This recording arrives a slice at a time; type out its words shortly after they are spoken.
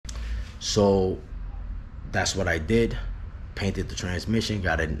So that's what I did. Painted the transmission,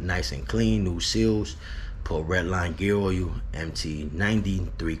 got it nice and clean, new seals, put red line gear oil,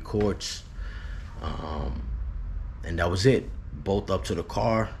 MT90, 3 quarts, and that was it. Bolt up to the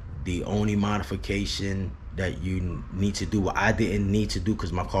car. The only modification that you need to do, what I didn't need to do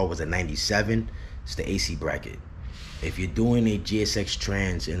because my car was a 97, is the AC bracket. If you're doing a GSX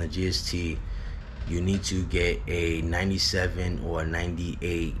trans in a GST, you need to get a 97 or a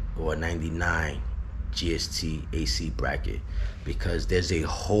 98 or a 99 GST AC bracket, because there's a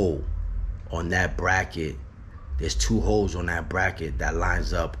hole on that bracket. There's 2 holes on that bracket that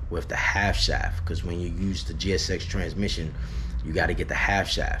lines up with the half shaft, because when you use the GSX transmission, you got to get the half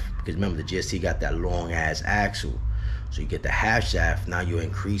shaft, because remember the GST got that long ass axle. So you get the half shaft, now you're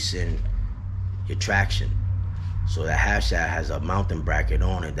increasing your traction. So that half shaft has a mounting bracket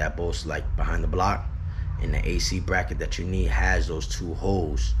on it that bolts like behind the block, and the AC bracket that you need has those 2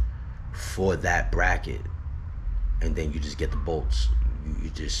 holes for that bracket. And then you just get the bolts. You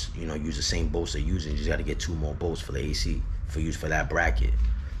just, use the same bolts they're using. You just got to get 2 more bolts for the AC for use for that bracket.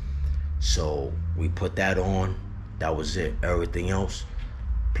 So we put that on. That was it. Everything else,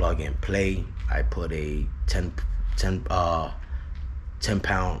 plug and play. I put a 10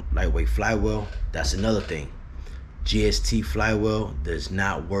 pound lightweight flywheel. That's another thing. GST flywheel does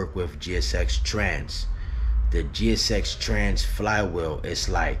not work with GSX trans. The GSX trans flywheel is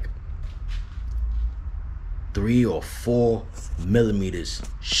like 3 or 4 millimeters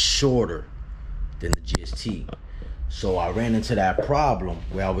shorter than the GST. So I ran into that problem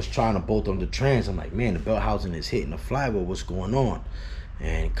where I was trying to bolt on the trans. I'm like, man, the belt housing is hitting the flywheel. What's going on?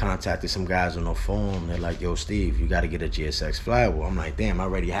 And contacted some guys on the phone. They're like, yo, Steve, you got to get a GSX flywheel. I'm like, damn, I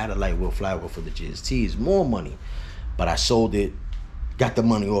already had a light wheel flywheel for the GST. It's more money. But I sold it, got the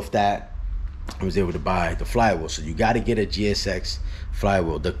money off that, I was able to buy the flywheel. So you got to get a GSX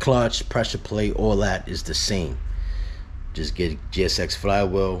flywheel. The clutch, pressure plate, all that is the same. Just get GSX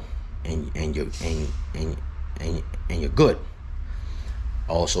flywheel and you're good.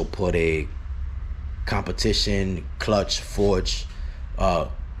 Also put a competition clutch fork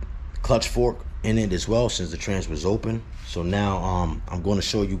in it as well, since the trans was open. So now I'm going to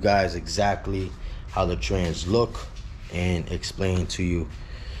show you guys exactly how the trans look and explain to you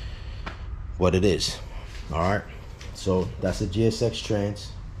what it is. All right, so that's a GSX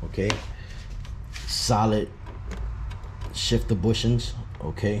trans. Okay, solid shifter bushings.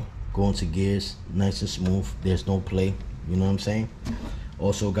 Okay, going to gears nice and smooth. There's no play, you know what I'm saying?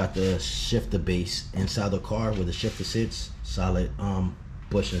 Also got the shifter base inside the car where the shifter sits. Solid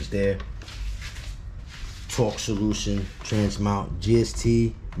bushings there. Torque solution, trans mount.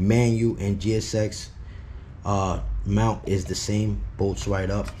 GST manual and GSX mount is the same, bolts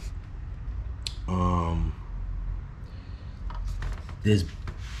right up. There's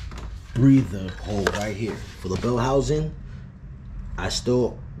breather hole right here for the belt housing. I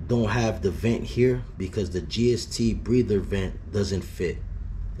still don't have the vent here because the GST breather vent doesn't fit.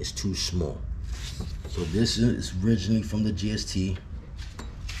 It's too small. So this is originally from the GST,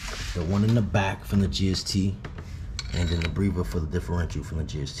 the one in the back from the GST, and then the breather for the differential from the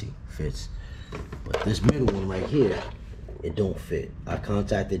GST fits. But this middle one right here, it don't fit. I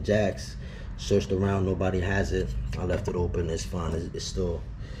contacted Jax, searched around, nobody has it. I left it open, it's fine, it's still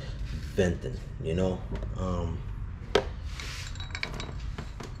venting, you know.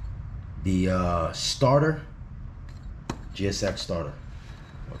 The starter, GSX starter,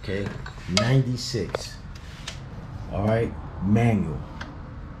 okay, 96, all right, manual.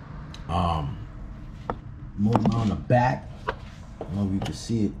 Moving on the back, I don't know if you can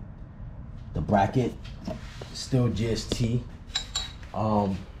see it, the bracket, still GST.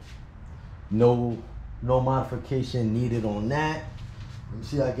 No modification needed on that. Let me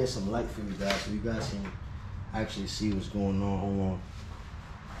see if I get some light for you guys so you guys can actually see what's going on. Hold on.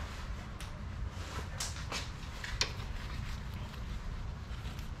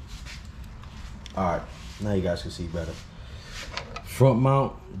 Alright, now you guys can see better. Front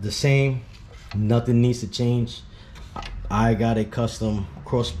mount, the same. Nothing needs to change. I got a custom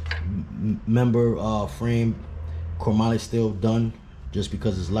cross member frame chromoly steel done just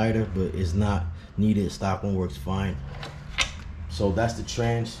because it's lighter, but it's not needed. Stock one works fine. So that's the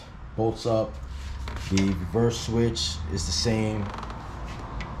trans, bolts up. The reverse switch is the same.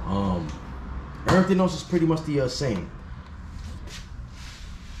 Everything else is pretty much the same.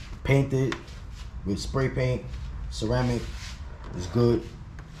 Painted with spray paint, ceramic is good.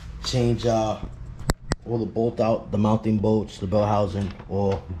 Change all the bolt out, the mounting bolts, the belt housing,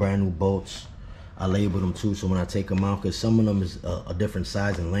 all brand new bolts. I labeled them too, so when I take them out, because some of them is a different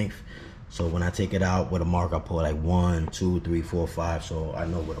size and length, So when I take it out with a mark, I put like 1, 2, 3, 4, 5, so I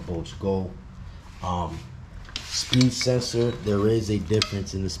know where the bolts go. Speed sensor, there is a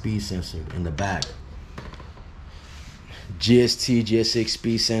difference in the speed sensor in the back. GST, GSX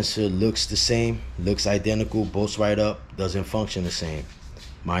speed sensor looks the same, looks identical, bolts right up, doesn't function the same.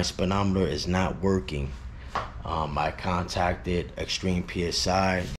 My speedometer is not working. I contacted Extreme PSI.